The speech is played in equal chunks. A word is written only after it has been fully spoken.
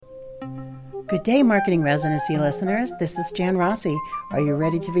Good day, Marketing Residency listeners. This is Jan Rossi. Are you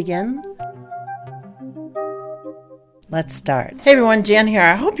ready to begin? Let's start. Hey everyone, Jan here.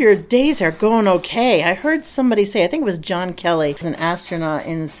 I hope your days are going okay. I heard somebody say, I think it was John Kelly, an astronaut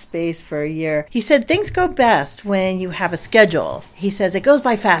in space for a year. He said things go best when you have a schedule. He says it goes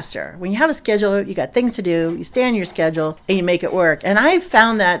by faster. When you have a schedule, you got things to do, you stay on your schedule, and you make it work. And I've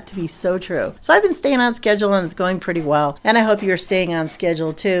found that to be so true. So I've been staying on schedule and it's going pretty well. And I hope you're staying on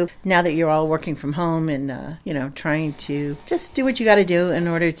schedule too, now that you're all working from home and, trying to just do what you got to do in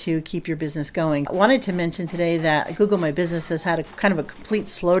order to keep your business going. I wanted to mention today that Google My Business has had a kind of a complete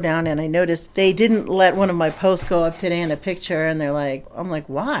slowdown, and I noticed they didn't let one of my posts go up today in a picture, and I'm like,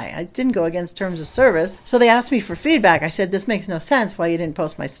 why? I didn't go against terms of service. So they asked me for feedback. I said, this makes no sense why you didn't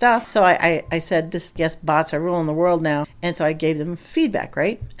post my stuff. So I said, guess bots are ruling the world now. And so I gave them feedback,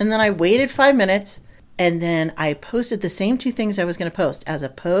 right? And then I waited 5 minutes. And then I posted the same two things I was going to post, as a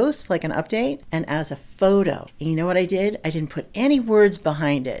post, like an update, and as a photo. And you know what I did? I didn't put any words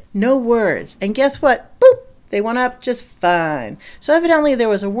behind it. No words. And guess what? Boop! They went up just fine. So evidently there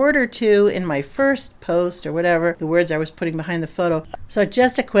was a word or two in my first post or whatever, the words I was putting behind the photo. So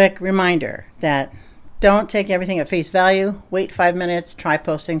just a quick reminder that don't take everything at face value. Wait 5 minutes, try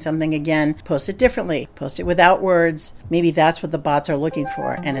posting something again, post it differently, post it without words. Maybe that's what the bots are looking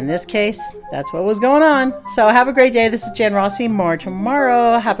for. And in this case, that's what was going on. So have a great day. This is Jan Rossi. More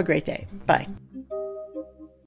tomorrow. Have a great day. Bye.